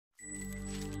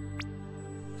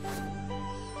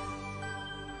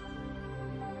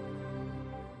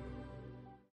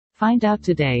Find out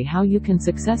today how you can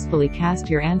successfully cast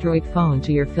your Android phone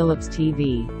to your Philips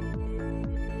TV.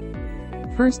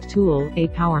 First tool, a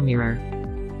power mirror.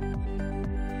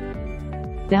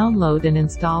 Download and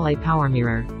install a power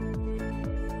mirror.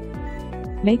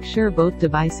 Make sure both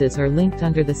devices are linked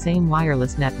under the same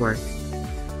wireless network.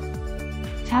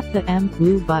 Tap the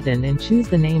blue button and choose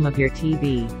the name of your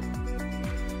TV.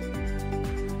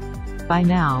 By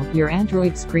now, your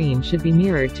Android screen should be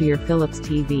mirrored to your Philips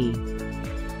TV.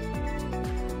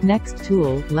 Next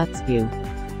tool, Let's View.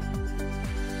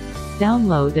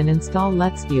 Download and install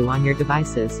Let's View on your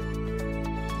devices.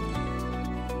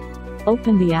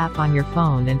 Open the app on your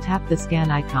phone and tap the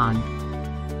scan icon.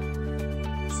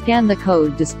 Scan the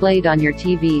code displayed on your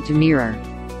TV to mirror.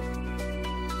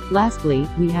 Lastly,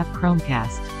 we have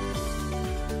Chromecast.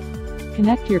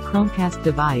 Connect your Chromecast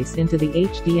device into the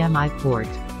HDMI port.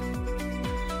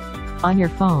 On your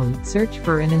phone, search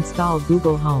for and install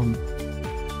Google Home.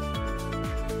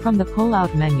 From the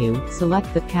pull-out menu,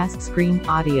 select the Cast Screen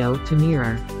Audio to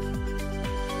Mirror.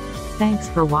 Thanks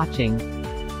for watching.